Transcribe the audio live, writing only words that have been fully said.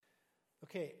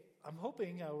Okay, I'm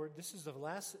hoping this is the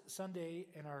last Sunday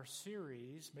in our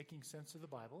series, Making Sense of the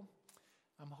Bible.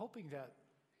 I'm hoping that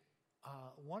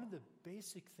one of the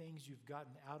basic things you've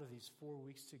gotten out of these 4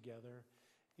 weeks together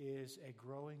is a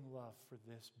growing love for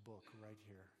this book right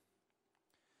here.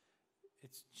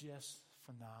 It's just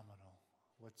phenomenal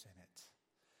what's in it.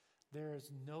 There is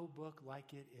no book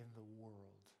like it in the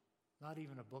world, not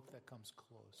even a book that comes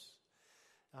close.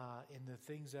 In the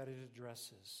things that it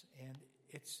addresses. And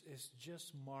it's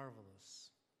just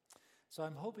marvelous. So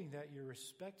I'm hoping that your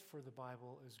respect for the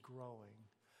Bible is growing.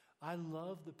 I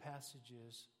love the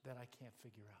passages that I can't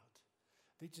figure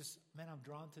out. I'm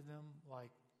drawn to them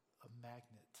like a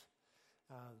magnet.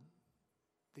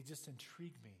 They just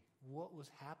intrigue me. What was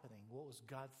happening? What was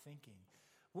God thinking?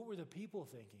 What were the people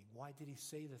thinking? Why did he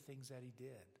say the things that he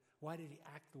did? Why did he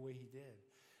act the way he did?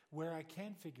 Where I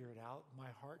can figure it out, my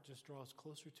heart just draws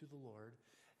closer to the Lord.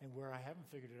 And where I haven't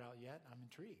figured it out yet, I'm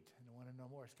intrigued and I want to know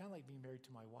more. It's kind of like being married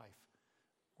to my wife.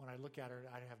 When I look at her,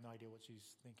 I have no idea what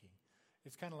she's thinking.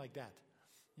 It's kind of like that.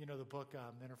 You know the book,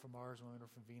 Men Are From Mars, Women Are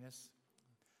From Venus?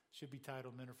 Should be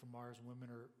titled Men Are From Mars, Women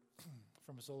Are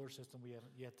From a Solar System We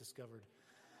Haven't Yet Discovered.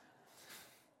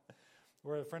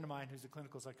 Where a friend of mine who's a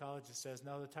clinical psychologist says,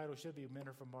 no, the title should be Men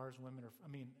Are From Mars,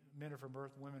 Men Are From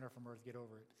Earth, Women Are From Earth, get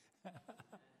over it.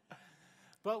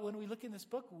 But when we look in this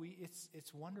book,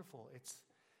 it's wonderful. It's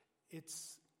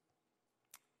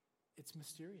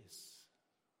mysterious.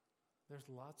 There's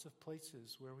lots of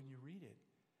places where when you read it,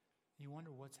 you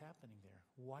wonder what's happening there.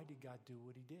 Why did God do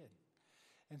what he did?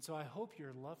 And so I hope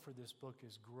your love for this book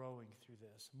is growing through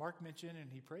this. Mark mentioned,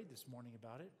 and he prayed this morning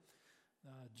about it,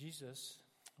 Jesus,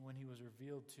 when he was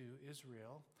revealed to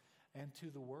Israel and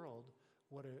to the world,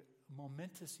 what a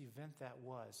momentous event that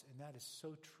was. And that is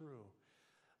so true.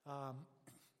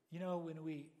 When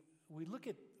we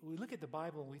look at the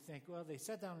Bible and we think, well, they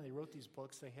sat down and they wrote these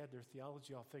books, they had their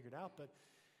theology all figured out, but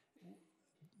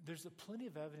there's plenty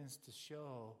of evidence to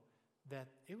show that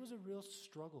it was a real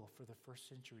struggle for the first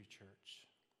century church.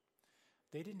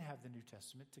 They didn't have the New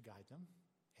Testament to guide them.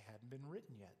 It hadn't been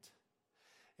written yet.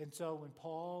 And so when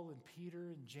Paul and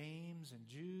Peter and James and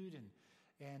Jude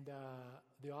and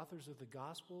the authors of the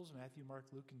Gospels, Matthew, Mark,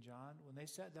 Luke, and John, when they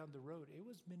sat down the road, it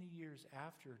was many years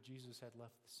after Jesus had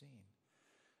left the scene.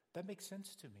 That makes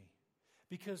sense to me.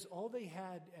 Because all they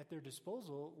had at their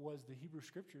disposal was the Hebrew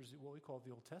Scriptures, what we call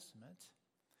the Old Testament,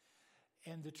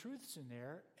 and the truths in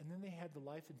there, and then they had the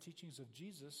life and teachings of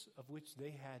Jesus, of which they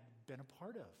had been a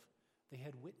part of. They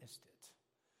had witnessed it.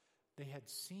 They had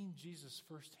seen Jesus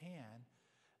firsthand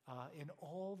in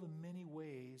all the many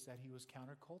ways that he was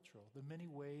countercultural, the many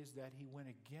ways that he went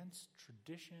against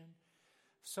tradition.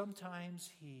 Sometimes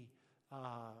he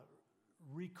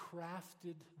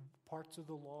recrafted parts of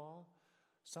the law.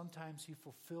 Sometimes he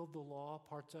fulfilled the law,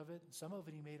 parts of it. Some of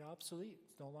it he made obsolete.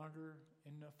 It's no longer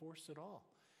in force at all.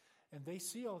 And they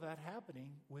see all that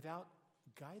happening without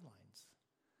guidelines,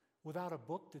 without a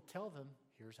book to tell them,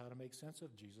 here's how to make sense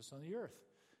of Jesus on the earth.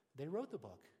 They wrote the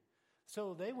book.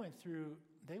 So they went through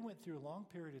a long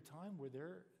period of time where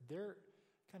they're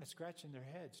kind of scratching their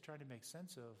heads trying to make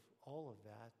sense of all of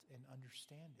that and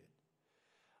understand it.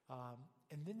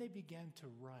 And then they began to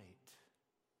write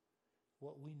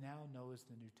what we now know as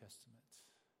the New Testament.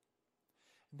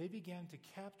 And they began to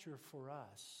capture for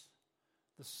us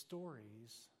the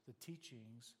stories, the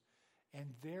teachings, and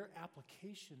their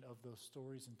application of those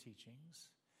stories and teachings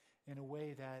in a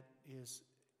way that is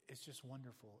just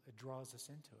wonderful. It draws us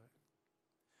into it.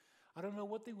 I don't know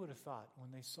what they would have thought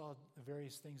when they saw the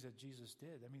various things that Jesus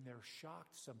did. I mean, they're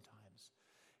shocked sometimes.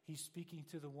 He's speaking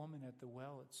to the woman at the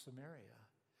well at Samaria.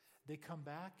 They come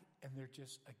back and they're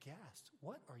just aghast.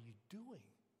 What are you doing?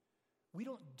 We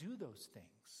don't do those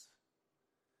things.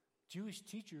 Jewish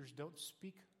teachers don't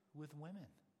speak with women.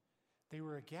 They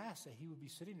were aghast that he would be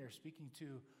sitting there speaking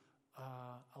to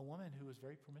a woman who was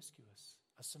very promiscuous,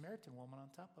 a Samaritan woman on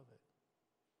top of it.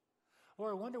 Or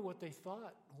I wonder what they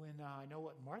thought when, I know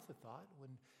what Martha thought,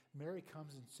 when Mary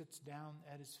comes and sits down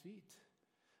at his feet.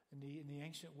 In the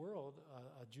ancient world,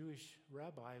 a Jewish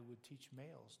rabbi would teach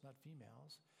males, not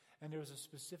females. And there was a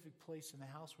specific place in the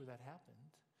house where that happened.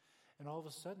 And all of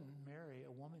a sudden, Mary,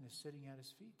 a woman, is sitting at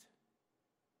his feet.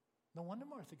 No wonder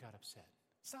Martha got upset.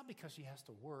 It's not because she has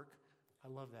to work. I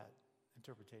love that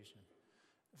interpretation.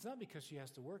 It's not because she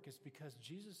has to work. It's because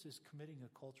Jesus is committing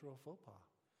a cultural faux pas.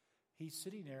 He's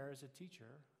sitting there as a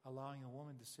teacher, allowing a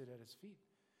woman to sit at his feet.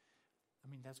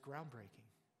 I mean, that's groundbreaking.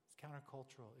 It's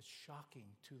countercultural. It's shocking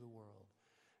to the world.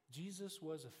 Jesus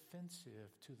was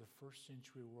offensive to the first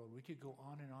century world. We could go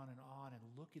on and on and on and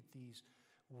look at these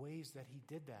ways that he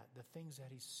did that, the things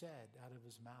that he said out of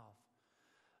his mouth.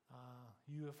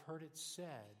 You have heard it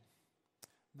said,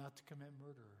 not to commit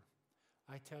murder.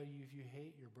 I tell you, if you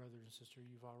hate your brother and sister,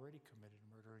 you've already committed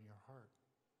murder in your heart,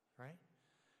 right?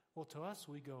 Well, to us,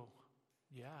 we go,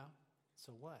 yeah,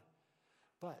 so what?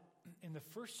 But in the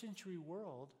first century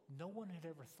world, no one had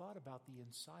ever thought about the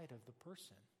inside of the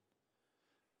person.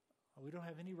 We don't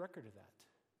have any record of that.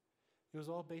 It was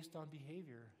all based on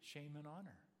behavior, shame, and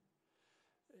honor.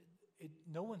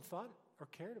 No one thought or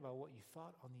cared about what you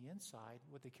thought on the inside.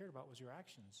 What they cared about was your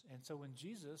actions. And so when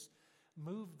Jesus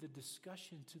moved the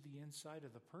discussion to the inside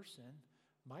of the person,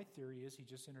 my theory is he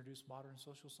just introduced modern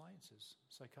social sciences,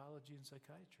 psychology and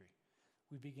psychiatry.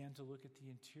 We began to look at the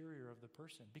interior of the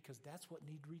person because that's what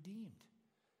needed redeemed.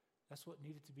 That's what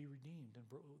needed to be redeemed. And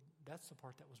that's the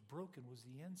part that was broken, was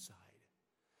the inside.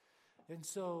 And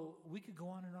so we could go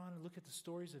on and look at the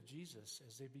stories of Jesus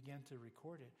as they began to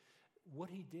record it. What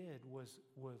he did was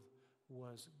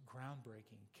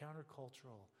groundbreaking,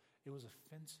 countercultural. It was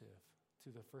offensive to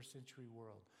the first century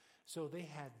world. So they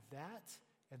had that,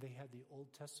 and they had the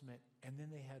Old Testament, and then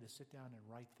they had to sit down and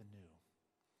write the New.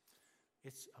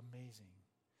 It's amazing.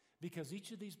 Because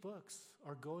each of these books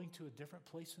are going to a different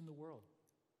place in the world.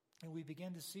 And we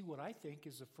begin to see what I think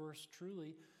is the first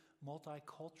truly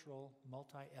multicultural,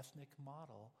 multi-ethnic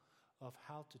model of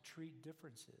how to treat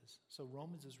differences. So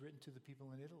Romans is written to the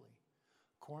people in Italy.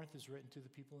 Corinth is written to the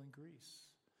people in Greece.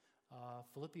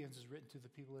 Philippians is written to the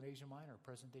people in Asia Minor,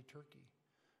 present-day Turkey.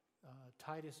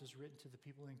 Titus is written to the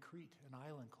people in Crete, an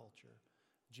island culture.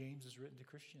 James is written to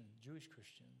Jewish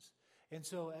Christians. And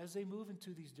so as they move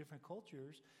into these different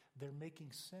cultures, they're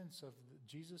making sense of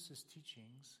Jesus'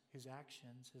 teachings, his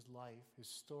actions, his life, his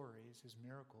stories, his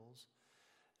miracles.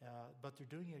 But they're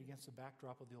doing it against the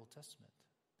backdrop of the Old Testament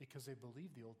because they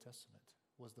believed the Old Testament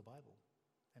was the Bible,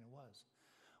 and it was.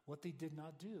 What they did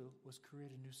not do was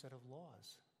create a new set of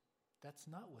laws. That's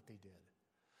not what they did.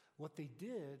 What they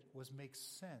did was make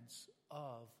sense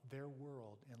of their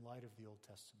world in light of the Old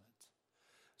Testament.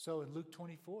 So in Luke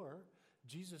 24,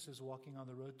 Jesus is walking on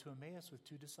the road to Emmaus with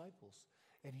two disciples,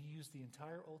 and he used the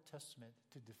entire Old Testament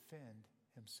to defend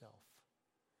himself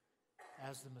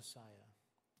as the Messiah.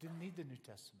 Didn't need the New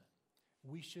Testament.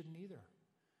 We shouldn't either.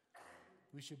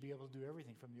 We should be able to do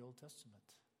everything from the Old Testament.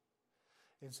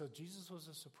 And so Jesus was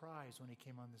a surprise when he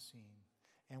came on the scene.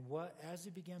 And as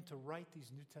he began to write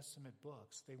these New Testament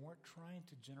books, they weren't trying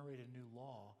to generate a new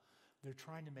law. They're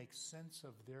trying to make sense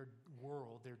of their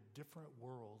world, their different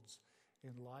worlds,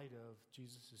 in light of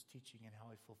Jesus' teaching and how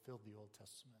he fulfilled the Old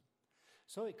Testament.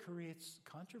 So it creates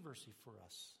controversy for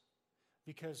us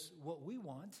because what we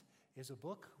want is a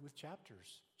book with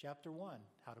chapters. Chapter 1,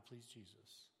 how to please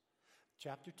Jesus.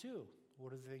 Chapter 2,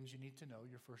 what are the things you need to know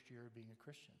your first year of being a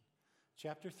Christian?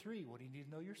 Chapter 3, what do you need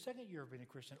to know your second year of being a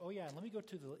Christian? Oh yeah, let me go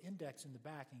to the index in the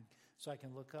back so I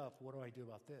can look up what do I do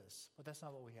about this. But that's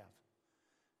not what we have.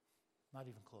 Not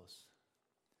even close.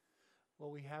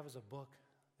 What we have is a book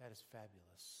that is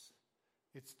fabulous.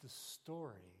 It's the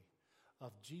story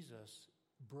of Jesus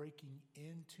breaking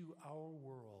into our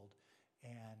world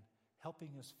and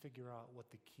helping us figure out what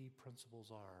the key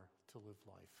principles are to live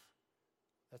life.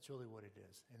 That's really what it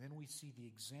is. And then we see the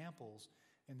examples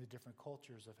in the different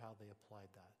cultures of how they applied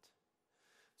that.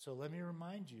 So let me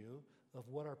remind you of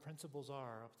what our principles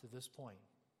are up to this point.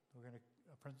 We're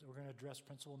going to address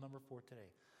principle number 4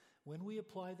 today. When we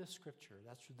apply the scripture,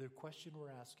 that's the question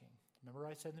we're asking. Remember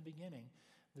I said in the beginning,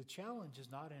 the challenge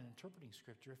is not in interpreting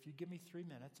scripture. If you give me 3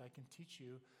 minutes, I can teach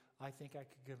you. I think I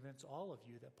could convince all of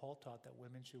you that Paul taught that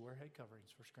women should wear head coverings,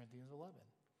 1 Corinthians 11.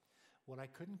 What I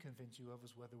couldn't convince you of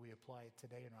is whether we apply it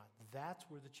today or not. That's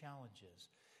where the challenge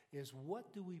is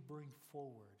what do we bring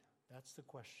forward? That's the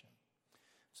question.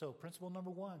 So principle number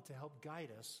 1 to help guide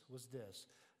us was this.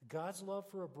 God's love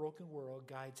for a broken world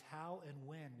guides how and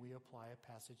when we apply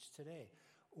a passage today.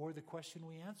 Or the question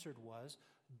we answered was,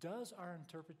 does our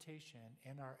interpretation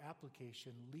and our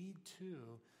application lead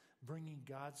to bringing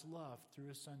God's love through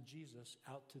his son Jesus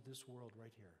out to this world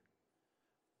right here?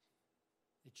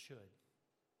 It should.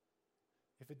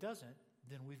 If it doesn't,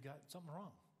 then we've got something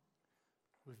wrong.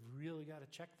 We've really got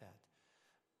to check that.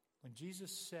 When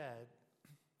Jesus said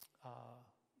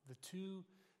the 2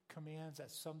 commands that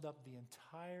summed up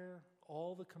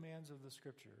all the commands of the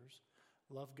scriptures,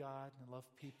 love God and love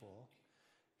people,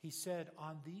 he said,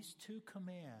 on these 2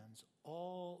 commands,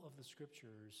 all of the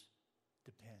scriptures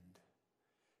depend.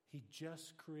 He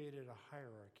just created a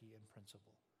hierarchy in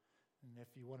principle. And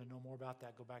if you want to know more about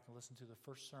that, go back and listen to the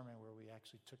first sermon where we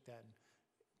actually took that and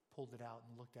pulled it out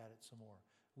and looked at it some more.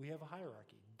 We have a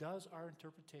hierarchy. Does our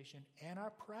interpretation and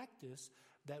our practice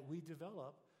that we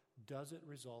develop does it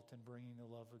result in bringing the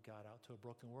love of God out to a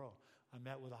broken world? I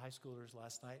met with the high schoolers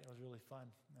last night. It was really fun.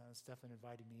 Stephan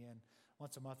invited me in.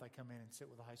 Once a month I come in and sit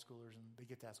with the high schoolers, and they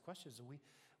get to ask questions. And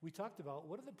we talked about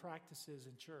what are the practices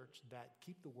in church that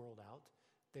keep the world out.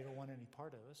 They don't want any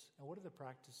part of us. And what are the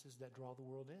practices that draw the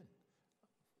world in?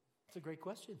 It's a great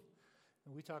question.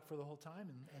 And we talked for the whole time,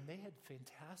 and they had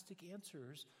fantastic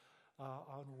answers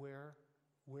on where,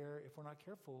 if we're not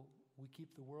careful, we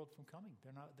keep the world from coming.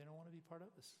 They don't want to be part of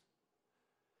us.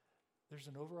 There's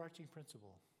an overarching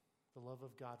principle, the love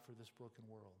of God for this broken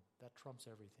world. That trumps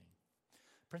everything.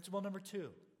 Principle number 2,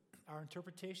 our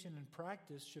interpretation and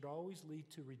practice should always lead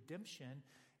to redemption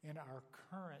in our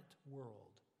current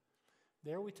world.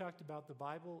 There we talked about the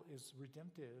Bible is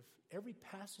redemptive. Every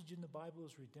passage in the Bible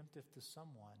is redemptive to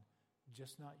someone,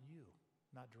 just not you,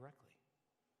 not directly.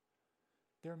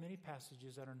 There are many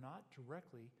passages that are not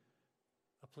directly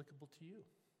applicable to you.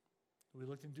 We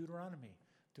looked in Deuteronomy.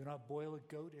 Do not boil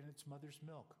a goat in its mother's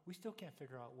milk. We still can't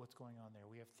figure out what's going on there.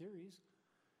 We have theories,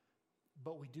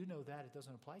 but we do know that it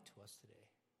doesn't apply to us today.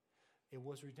 It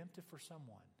was redemptive for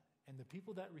someone, and the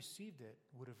people that received it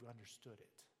would have understood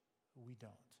it. We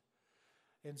don't.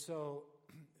 And so,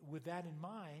 with that in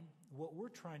mind, what we're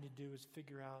trying to do is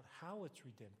figure out how it's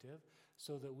redemptive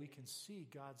so that we can see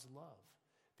God's love.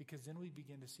 Because then we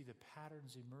begin to see the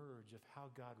patterns emerge of how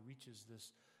God reaches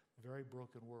this very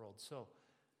broken world. So,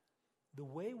 the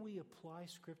way we apply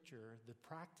Scripture, the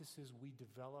practices we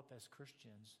develop as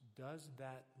Christians, does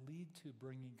that lead to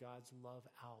bringing God's love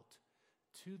out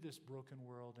to this broken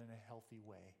world in a healthy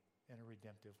way, in a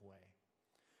redemptive way?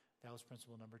 That was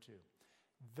principle number 2.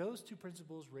 Those 2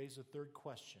 principles raise a third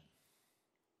question.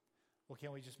 Well,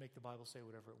 can't we just make the Bible say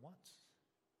whatever it wants?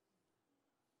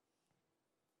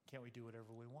 Can't we do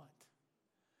whatever we want?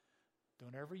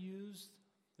 Don't ever use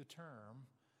the term,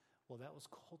 well, that was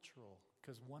cultural,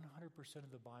 because 100%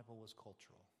 of the Bible was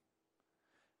cultural.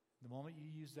 The moment you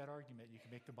use that argument, you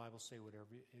can make the Bible say whatever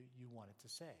you want it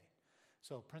to say.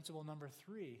 So principle number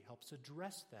 3 helps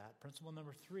address that. Principle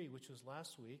number 3, which was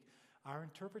last week, our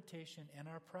interpretation and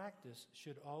our practice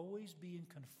should always be in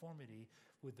conformity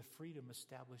with the freedom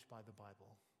established by the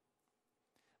Bible.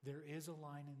 There is a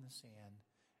line in the sand,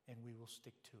 and we will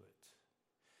stick to it.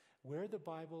 Where the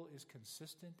Bible is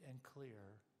consistent and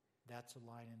clear, that's a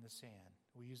line in the sand.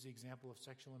 We used the example of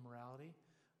sexual immorality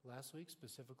last week,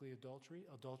 specifically adultery.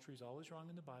 Adultery is always wrong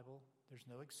in the Bible. There's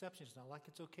no exception. It's not like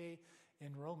it's okay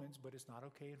in Romans, but it's not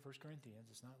okay in 1 Corinthians.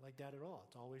 It's not like that at all.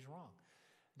 It's always wrong.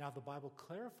 Now, the Bible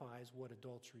clarifies what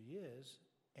adultery is,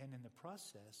 and in the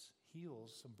process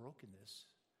heals some brokenness,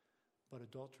 but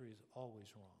adultery is always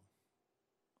wrong.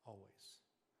 Always.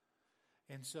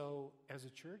 And so, as a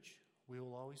church, we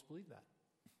will always believe that.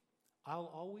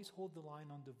 I'll always hold the line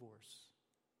on divorce.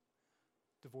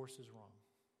 Divorce is wrong.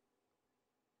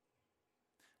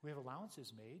 We have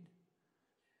allowances made.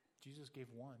 Jesus gave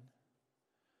one.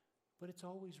 But it's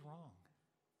always wrong.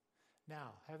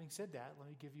 Now, having said that, let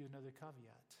me give you another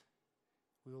caveat.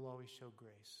 We will always show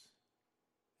grace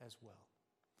as well.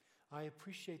 I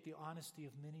appreciate the honesty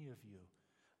of many of you.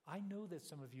 I know that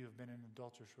some of you have been in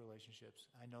adulterous relationships.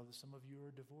 I know that some of you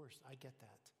are divorced. I get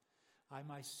that. I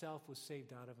myself was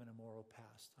saved out of an immoral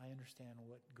past. I understand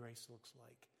what grace looks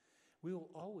like. We will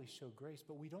always show grace,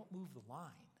 but we don't move the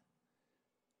line.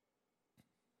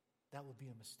 That would be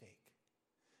a mistake.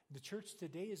 The church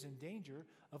today is in danger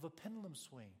of a pendulum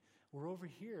swing. We're over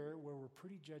here where we're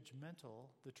pretty judgmental,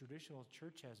 the traditional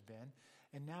church has been,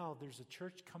 and now there's a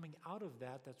church coming out of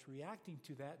that that's reacting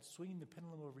to that, swinging the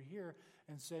pendulum over here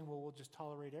and saying, well, we'll just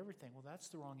tolerate everything. Well, that's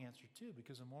the wrong answer too,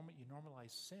 because the moment you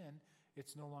normalize sin,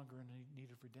 it's no longer in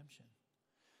need of redemption.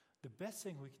 The best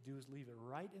thing we could do is leave it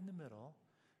right in the middle.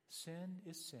 Sin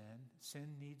is sin.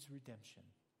 Sin needs redemption.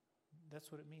 That's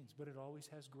what it means, but it always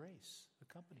has grace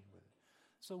accompanied with it.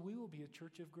 So we will be a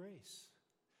church of grace.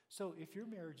 So if your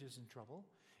marriage is in trouble,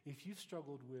 if you've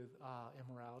struggled with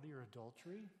immorality or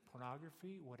adultery,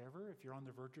 pornography, whatever, if you're on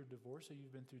the verge of divorce or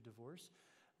you've been through divorce,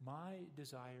 my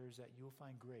desire is that you'll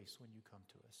find grace when you come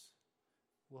to us.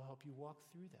 We'll help you walk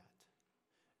through that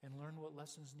and learn what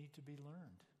lessons need to be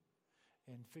learned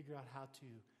and figure out how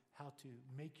to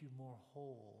make you more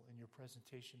whole in your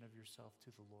presentation of yourself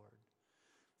to the Lord.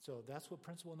 So that's what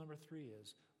principle number 3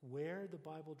 is. Where the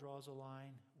Bible draws a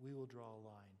line, we will draw a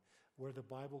line. Where the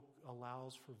Bible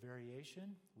allows for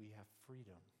variation, we have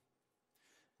freedom.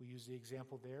 We use the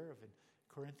example there of in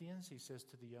Corinthians, he says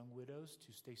to the young widows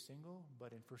to stay single,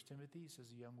 but in 1 Timothy, he says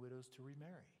the young widows to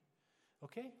remarry.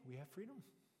 Okay, we have freedom.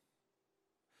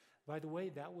 By the way,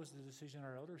 that was the decision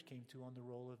our elders came to on the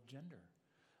role of gender.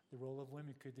 The role of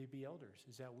women, could they be elders?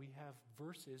 Is that we have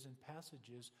verses and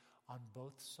passages on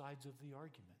both sides of the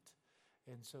argument.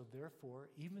 And so therefore,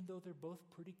 even though they're both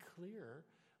pretty clear,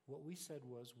 what we said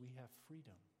was we have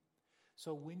freedom.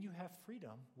 So when you have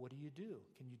freedom, what do?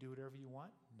 Can you do whatever you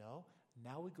want? No.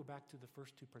 Now we go back to the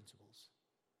first two principles.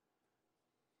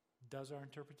 Does our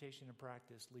interpretation and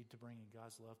practice lead to bringing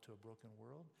God's love to a broken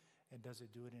world? And does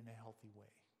it do it in a healthy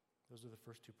way? Those are the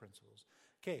first two principles.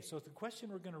 Okay, so the question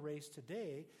we're going to raise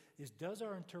today is, does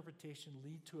our interpretation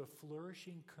lead to a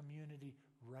flourishing community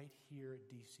right here at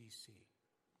DCC?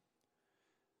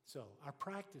 So our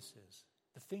practices,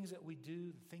 the things that we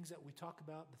do, the things that we talk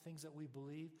about, the things that we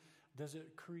believe, does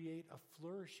it create a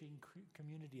flourishing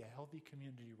community, a healthy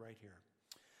community right here?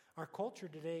 Our culture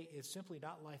today is simply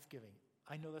not life-giving.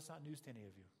 I know that's not news to any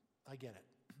of you. I get it,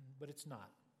 but it's not.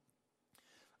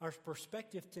 Our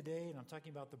perspective today, and I'm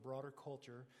talking about the broader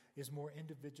culture, is more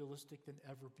individualistic than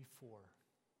ever before.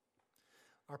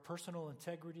 Our personal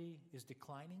integrity is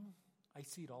declining. I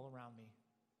see it all around me,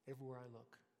 everywhere I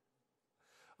look.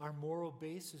 Our moral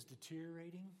base is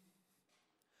deteriorating.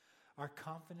 Our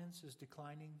confidence is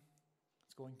declining.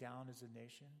 It's going down as a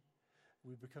nation.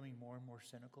 We're becoming more and more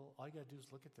cynical. All you got to do is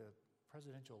look at the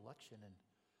presidential election, and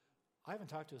I haven't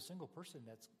talked to a single person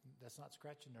that's not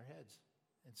scratching their heads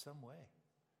in some way.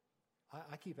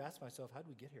 I keep asking myself, how did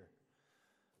we get here?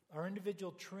 Our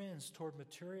individual trends toward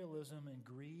materialism and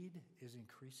greed is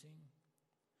increasing.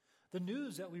 The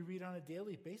news that we read on a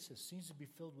daily basis seems to be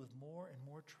filled with more and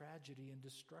more tragedy and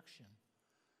destruction.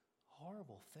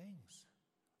 Horrible things.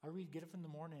 Get up in the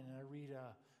morning and I read,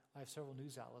 I have several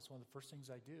news outlets. One of the first things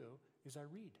I do is I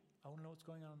read. I want to know what's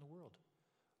going on in the world.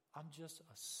 I'm just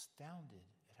astounded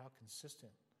at how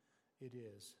consistent it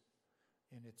is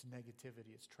in its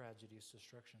negativity, its tragedy, its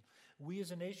destruction. We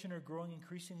as a nation are growing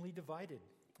increasingly divided.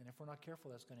 And if we're not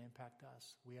careful, that's going to impact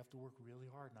us. We have to work really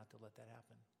hard not to let that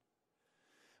happen.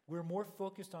 We're more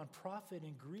focused on profit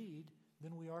and greed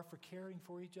than we are for caring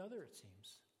for each other, it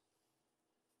seems.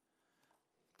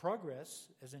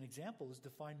 Progress, as an example, is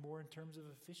defined more in terms of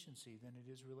efficiency than it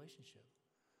is relationship.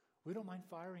 We don't mind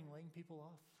firing, laying people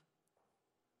off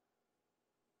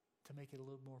to make it a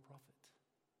little more profit.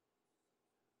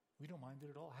 We don't mind it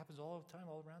at all. It happens all the time,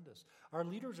 all around us. Our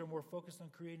leaders are more focused on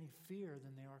creating fear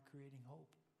than they are creating hope.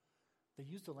 They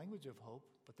use the language of hope,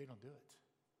 but they don't do it.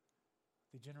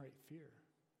 They generate fear.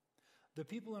 The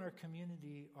people in our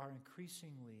community are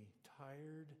increasingly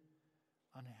tired,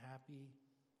 unhappy,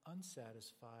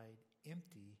 unsatisfied,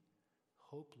 empty,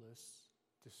 hopeless,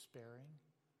 despairing.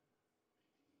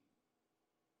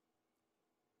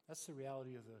 That's the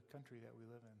reality of the country that we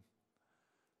live in.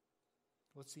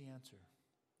 What's the answer?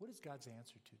 What is God's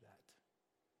answer to that?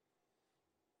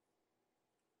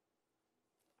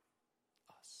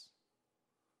 Us.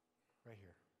 Right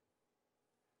here.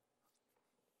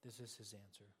 This is his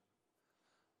answer.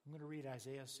 I'm going to read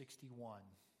Isaiah 61.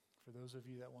 For those of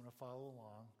you that want to follow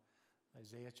along,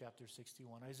 Isaiah chapter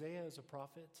 61. Isaiah is a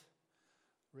prophet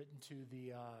written to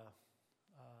the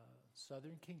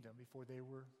southern kingdom before they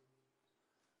were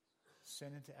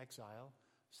sent into exile.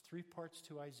 There's 3 parts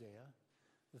to Isaiah.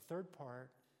 The third part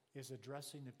is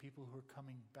addressing the people who are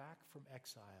coming back from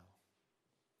exile.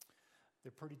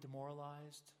 They're pretty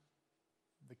demoralized.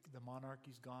 The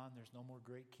monarchy's gone. There's no more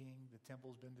great king. The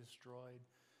temple's been destroyed.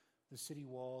 The city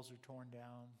walls are torn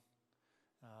down.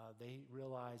 They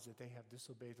realize that they have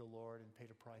disobeyed the Lord and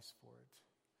paid a price for it.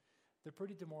 They're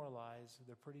pretty demoralized.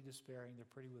 They're pretty despairing. They're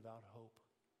pretty without hope.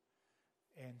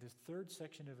 And the third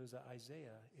section of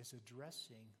Isaiah is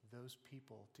addressing those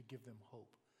people to give them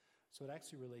hope. So it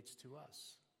actually relates to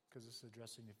us because it's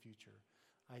addressing the future.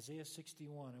 Isaiah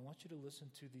 61, I want you to listen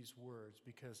to these words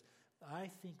because I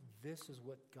think this is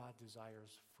what God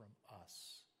desires from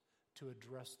us, to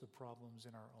address the problems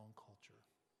in our own culture.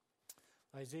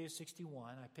 Isaiah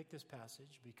 61, I picked this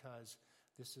passage because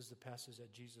this is the passage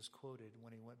that Jesus quoted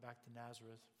when he went back to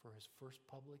Nazareth for his first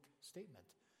public statement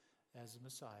as the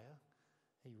Messiah.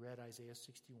 He read Isaiah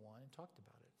 61 and talked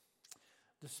about it.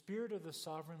 The Spirit of the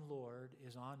Sovereign Lord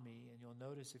is on me, and you'll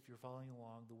notice if you're following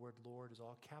along, the word Lord is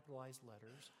all capitalized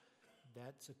letters.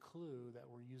 That's a clue that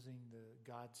we're using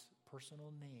God's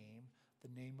personal name,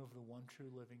 the name of the one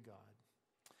true living God.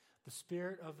 The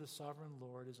Spirit of the Sovereign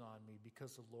Lord is on me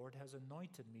because the Lord has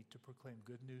anointed me to proclaim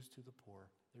good news to the poor.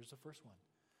 There's the first one.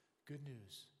 Good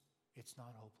news. It's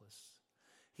not hopeless.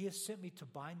 He has sent me to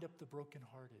bind up the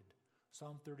brokenhearted.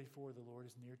 Psalm 34, the Lord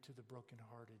is near to the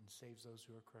brokenhearted and saves those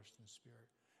who are crushed in spirit.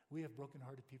 We have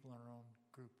brokenhearted people in our own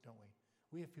group, don't we?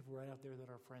 We have people right out there that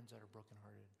are friends that are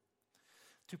brokenhearted.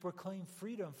 To proclaim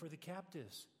freedom for the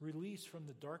captives, release from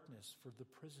the darkness for the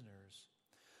prisoners,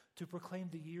 To proclaim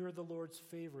the year of the Lord's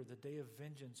favor, the day of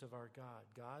vengeance of our God.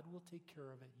 God will take care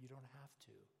of it. You don't have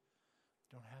to.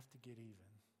 You don't have to get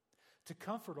even. To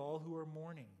comfort all who are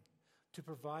mourning. To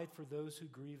provide for those who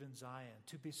grieve in Zion.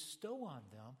 To bestow on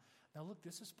them. Now look,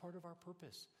 this is part of our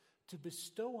purpose. To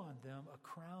bestow on them a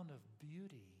crown of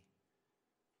beauty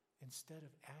instead of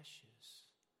ashes.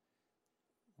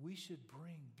 We should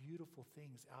bring beautiful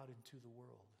things out into the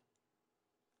world.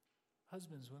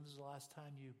 Husbands, when was the last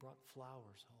time you brought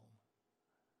flowers home?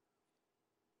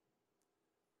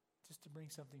 Just to bring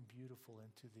something beautiful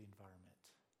into the environment.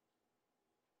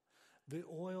 The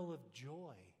oil of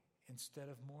joy instead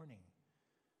of mourning.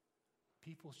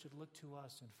 People should look to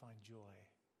us and find joy.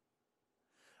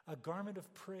 A garment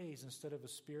of praise instead of a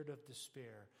spirit of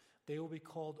despair. They will be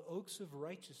called oaks of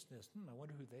righteousness. I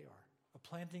wonder who they are. A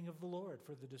planting of the Lord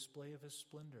for the display of his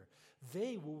splendor.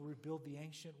 They will rebuild the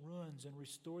ancient ruins and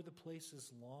restore the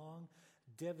places long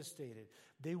devastated.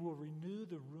 They will renew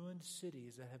the ruined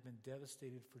cities that have been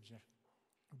devastated for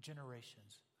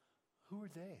generations. Who are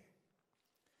they?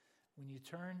 When you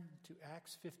turn to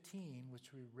Acts 15,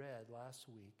 which we read last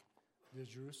week, the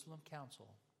Jerusalem Council,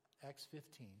 Acts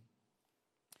 15,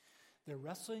 they're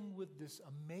wrestling with this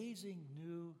amazing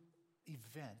new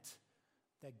event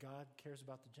that God cares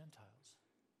about the Gentiles.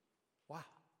 Wow.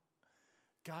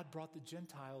 God brought the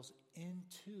Gentiles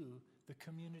into the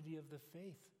community of the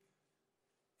faith.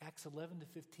 Acts 11 to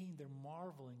 15, they're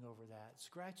marveling over that,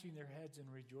 scratching their heads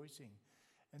and rejoicing.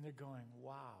 And they're going,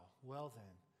 wow, well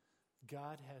then,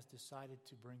 God has decided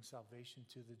to bring salvation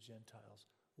to the Gentiles.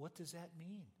 What does that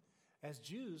mean? As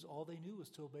Jews, all they knew was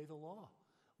to obey the law.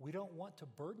 We don't want to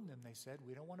burden them, they said.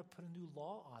 We don't want to put a new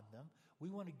law on them. We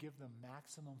want to give them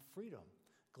maximum freedom.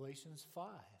 Galatians 5.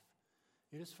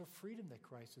 It is for freedom that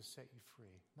Christ has set you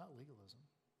free, not legalism.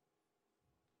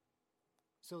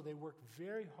 So they worked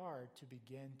very hard to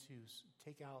begin to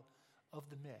take out of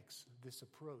the mix this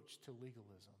approach to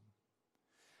legalism.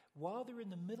 While they're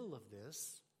in the middle of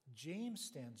this, James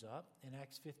stands up in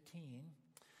Acts 15.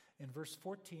 In verse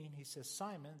 14, he says,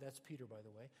 Simon, that's Peter, by the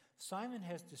way, Simon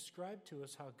has described to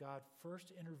us how God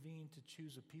first intervened to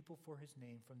choose a people for his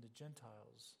name from the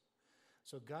Gentiles.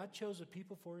 So God chose a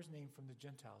people for his name from the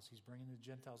Gentiles. He's bringing the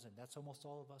Gentiles in. That's almost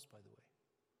all of us, by the way.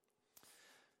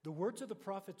 The words of the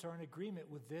prophets are in agreement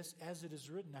with this as it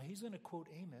is written. Now, he's going to quote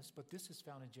Amos, but this is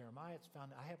found in Jeremiah. It's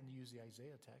found, I happen to use the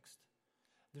Isaiah text.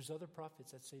 There's other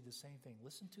prophets that say the same thing.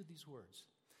 Listen to these words.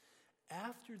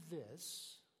 After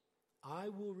this, I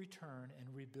will return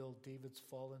and rebuild David's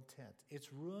fallen tent.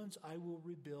 Its ruins I will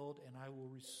rebuild and I will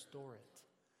restore it.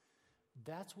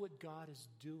 That's what God is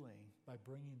doing by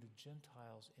bringing the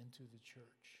Gentiles into the church.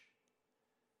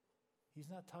 He's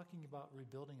not talking about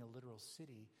rebuilding a literal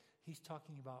city. He's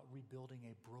talking about rebuilding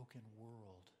a broken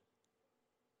world.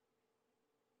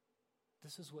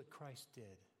 This is what Christ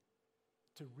did,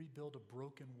 to rebuild a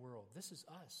broken world. This is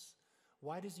us.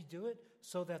 Why does he do it?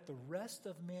 So that the rest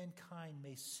of mankind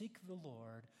may seek the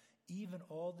Lord, even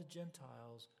all the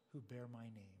Gentiles who bear my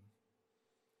name.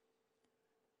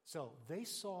 So they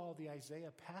saw the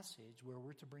Isaiah passage where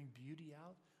we're to bring beauty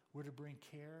out, we're to bring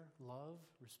care, love,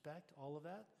 respect, all of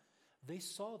that. They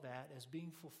saw that as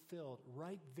being fulfilled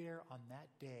right there on that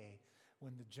day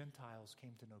when the Gentiles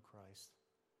came to know Christ.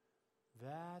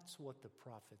 That's what the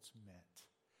prophets meant.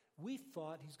 We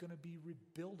thought he's going to be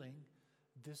rebuilding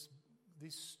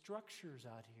these structures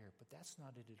out here, but that's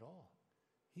not it at all.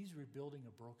 He's rebuilding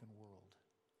a broken world.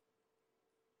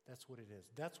 That's what it is.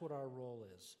 That's what our role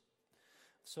is.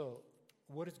 So,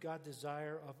 what does God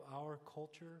desire of our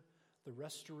culture? The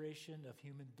restoration of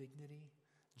human dignity.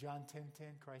 John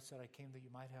 10:10, Christ said, I came that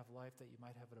you might have life, that you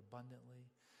might have it abundantly.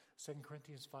 2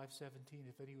 Corinthians 5:17,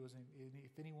 if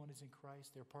anyone is in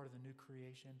Christ, they're part of the new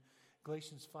creation.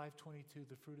 Galatians 5:22,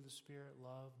 the fruit of the Spirit,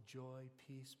 love, joy,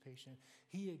 peace, patience.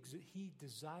 He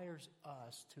desires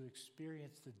us to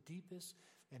experience the deepest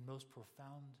and most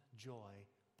profound joy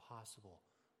possible.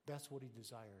 That's what he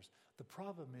desires. The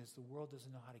problem is the world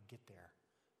doesn't know how to get there.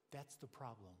 That's the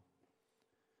problem.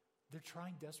 They're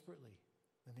trying desperately,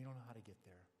 and they don't know how to get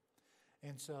there.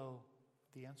 And so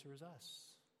the answer is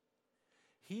us.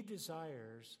 He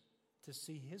desires to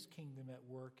see his kingdom at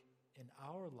work in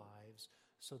our lives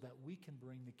so that we can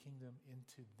bring the kingdom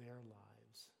into their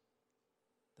lives.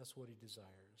 That's what he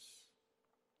desires.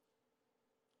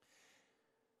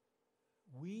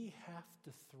 We have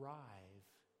to thrive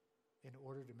in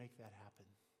order to make that happen.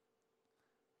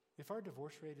 If our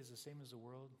divorce rate is the same as the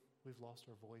world, we've lost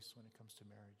our voice when it comes to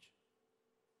marriage.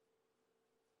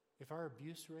 If our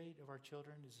abuse rate of our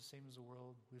children is the same as the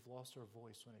world, we've lost our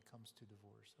voice when it comes to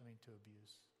to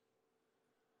abuse.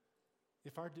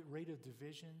 If our rate of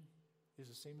division is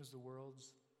the same as the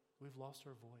world's, We've lost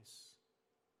our voice.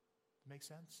 Make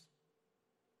sense?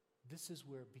 This is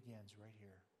where it begins right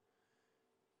here.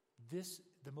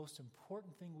 The most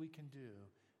important thing we can do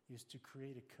is to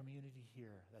create a community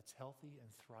here that's healthy and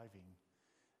thriving,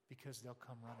 because they'll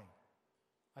come running.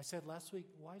 I said last week,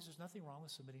 wives, there's nothing wrong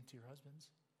with submitting to your husbands.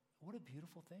 What a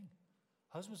beautiful thing.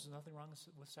 Husbands, there's nothing wrong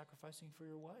with sacrificing for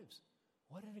your wives.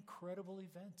 What an incredible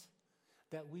event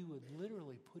that we would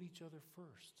literally put each other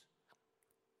first.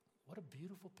 What a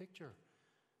beautiful picture.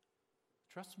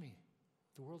 Trust me,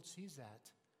 the world sees that.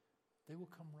 They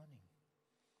will come running.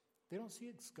 They don't see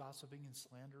us gossiping and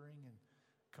slandering and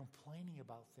complaining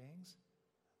about things.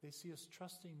 They see us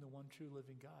trusting the one true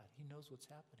living God. He knows what's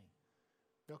happening.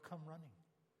 They'll come running.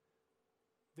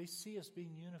 They see us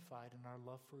being unified in our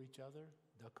love for each other.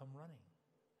 They'll come running.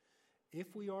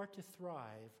 If we are to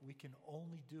thrive, we can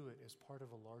only do it as part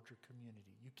of a larger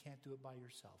community. You can't do it by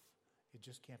yourself. It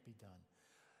just can't be done.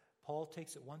 Paul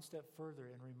takes it one step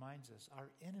further and reminds us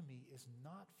our enemy is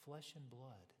not flesh and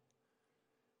blood.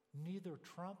 Neither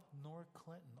Trump nor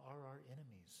Clinton are our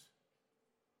enemies.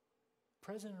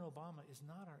 President Obama is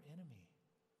not our enemy.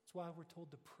 That's why we're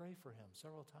told to pray for him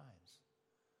several times.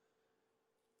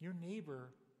 Your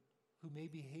neighbor who may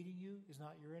be hating you is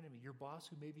not your enemy. Your boss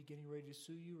who may be getting ready to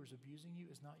sue you or is abusing you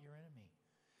is not your enemy.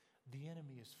 The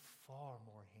enemy is far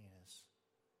more heinous,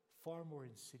 far more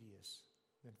insidious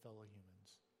than fellow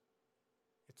humans.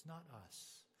 It's not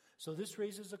us. So this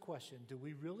raises a question. Do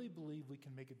we really believe we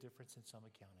can make a difference in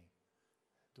Summit County?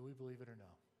 Do we believe it or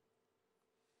no?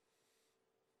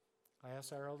 I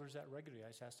asked our elders that regularly. I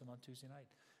just asked them on Tuesday night.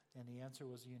 And the answer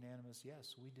was a unanimous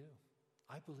yes, we do.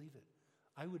 I believe it.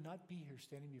 I would not be here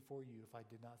standing before you if I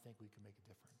did not think we could make a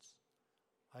difference.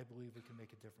 I believe we can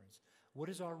make a difference. What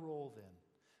is our role then?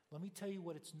 Let me tell you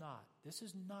what it's not. This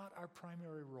is not our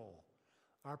primary role.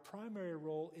 Our primary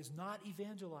role is not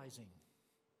evangelizing,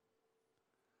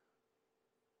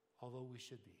 although we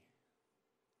should be.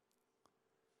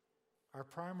 Our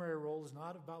primary role is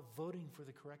not about voting for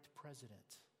the correct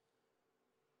president,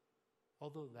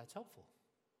 although that's helpful.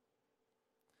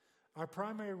 Our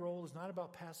primary role is not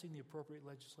about passing the appropriate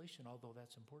legislation, although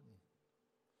that's important.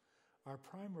 Our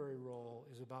primary role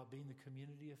is about being the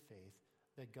community of faith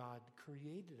that God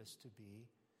created us to be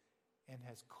and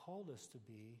has called us to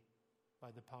be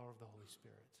by the power of the Holy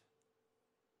Spirit.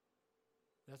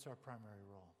 That's our primary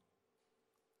role.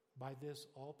 By this,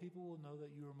 all people will know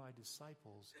that you are my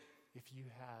disciples if you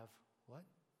have what?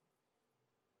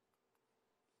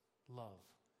 Love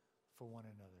for one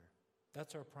another.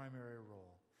 That's our primary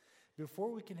role.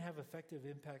 Before we can have effective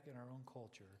impact in our own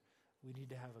culture, we need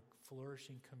to have a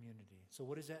flourishing community. So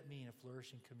what does that mean, a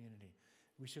flourishing community?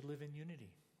 We should live in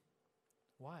unity.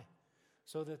 Why?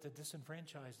 So that the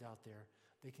disenfranchised out there,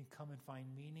 they can come and find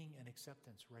meaning and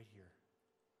acceptance right here.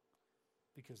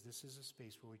 Because this is a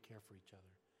space where we care for each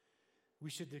other. We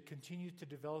should continue to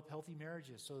develop healthy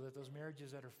marriages so that those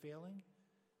marriages that are failing,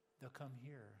 they'll come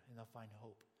here and they'll find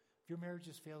hope. If your marriage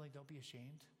is failing, don't be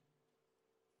ashamed.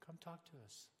 Come talk to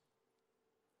us.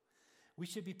 We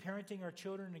should be parenting our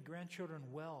children and grandchildren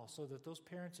well so that those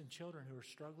parents and children who are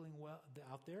struggling well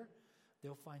out there,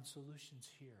 they'll find solutions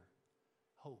here.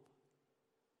 Hope.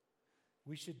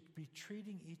 We should be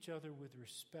treating each other with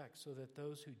respect so that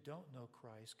those who don't know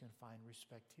Christ can find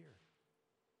respect here.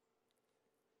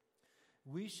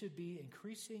 We should be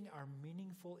increasing our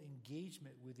meaningful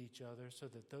engagement with each other so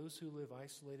that those who live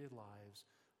isolated lives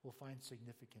will find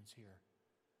significance here.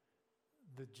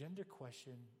 The gender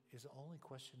question is only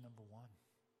question number one.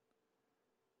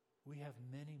 We have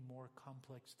many more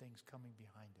complex things coming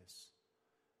behind us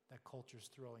that culture's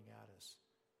throwing at us.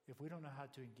 If we don't know how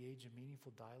to engage in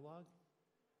meaningful dialogue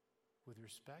with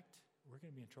respect, we're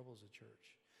going to be in trouble as a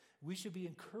church. We should be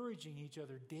encouraging each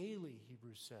other daily,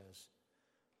 Hebrews says,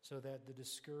 so that the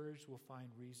discouraged will find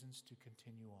reasons to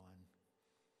continue on.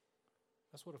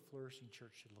 That's what a flourishing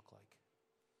church should look like.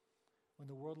 When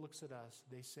the world looks at us,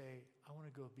 they say, I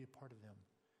want to go be a part of them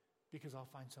because I'll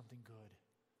find something good,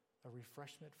 a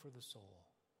refreshment for the soul.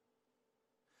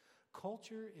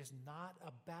 Culture is not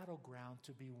a battleground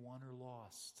to be won or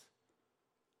lost.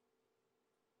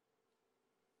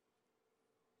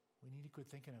 We need to quit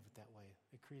thinking of it that way.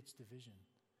 It creates division.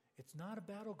 It's not a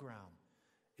battleground.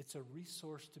 It's a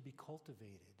resource to be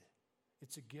cultivated.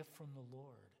 It's a gift from the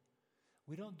Lord.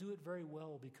 We don't do it very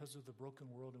well because of the broken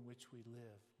world in which we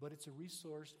live, but it's a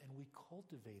resource and we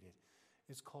cultivate it.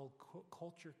 It's called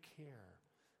culture care.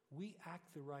 We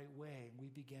act the right way and we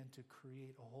begin to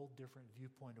create a whole different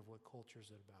viewpoint of what culture is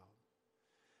about.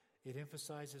 It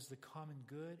emphasizes the common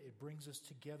good. It brings us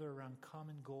together around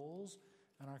common goals,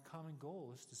 and our common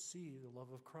goal is to see the love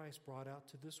of Christ brought out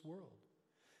to this world.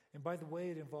 And by the way,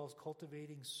 it involves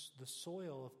cultivating the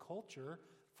soil of culture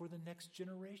for the next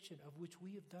generation, of which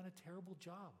we have done a terrible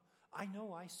job. I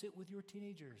know I sit with your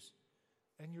teenagers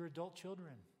and your adult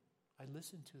children. I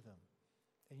listen to them.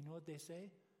 And you know what they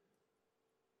say?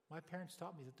 My parents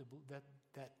taught me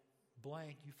that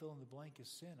blank, you fill in the blank, is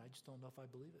sin. I just don't know if I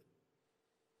believe it.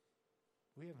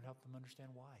 We haven't helped them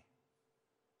understand why.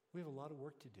 We have a lot of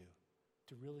work to do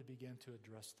to really begin to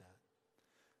address that.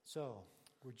 So,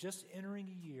 we're just entering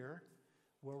a year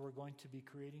where we're going to be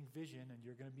creating vision, and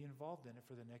you're going to be involved in it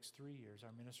for the next 3 years.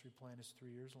 Our ministry plan is 3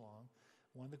 years long.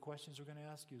 One of the questions we're going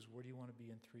to ask you is, where do you want to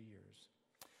be in 3 years?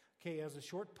 Okay, as a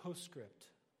short postscript,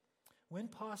 when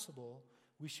possible,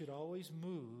 we should always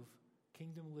move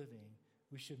kingdom living.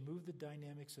 We should move the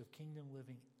dynamics of kingdom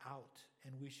living out,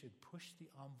 and we should push the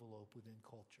envelope within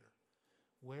culture.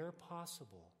 Where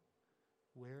possible,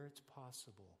 where it's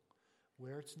possible.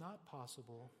 Where it's not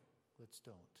possible, let's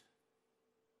don't.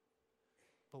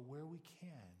 But where we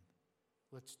can,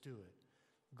 let's do it.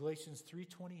 Galatians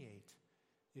 3:28,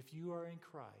 if you are in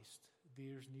Christ,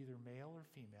 there's neither male or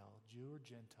female, Jew or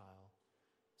Gentile,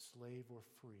 slave or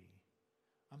free.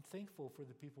 I'm thankful for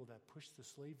the people that pushed the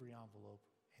slavery envelope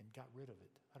and got rid of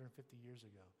it 150 years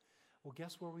ago. Well,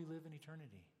 guess where we live in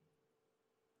eternity?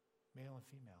 Male and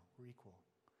female, we're equal.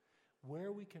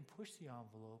 Where we can push the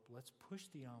envelope, let's push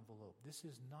the envelope. This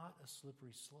is not a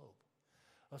slippery slope.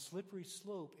 A slippery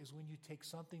slope is when you take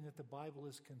something that the Bible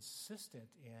is consistent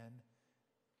in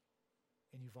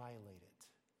and you violate it.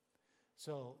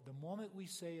 So the moment we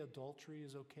say adultery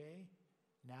is okay,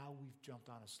 now we've jumped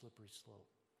on a slippery slope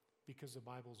because the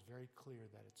Bible is very clear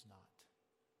that it's not.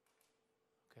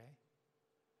 Okay?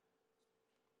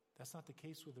 That's not the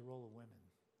case with the role of women.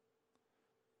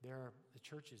 The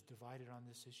church is divided on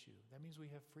this issue. That means we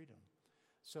have freedom.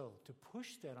 So to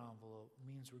push that envelope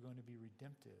means we're going to be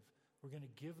redemptive. We're going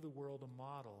to give the world a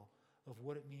model of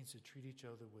what it means to treat each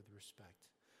other with respect.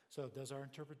 So does our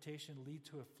interpretation lead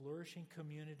to a flourishing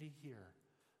community here?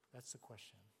 That's the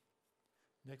question.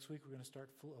 Next week we're going to start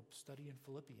studying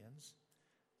Philippians.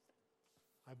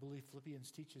 I believe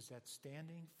Philippians teaches that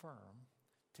standing firm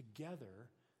together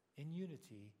in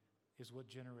unity is what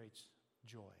generates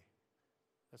joy.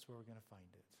 That's where we're going to find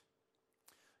it.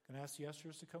 I'm going to ask the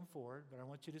ushers to come forward, but I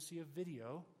want you to see a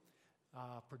video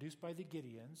produced by the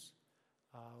Gideons.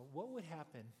 What would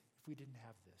happen if we didn't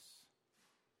have this?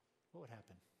 What would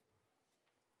happen?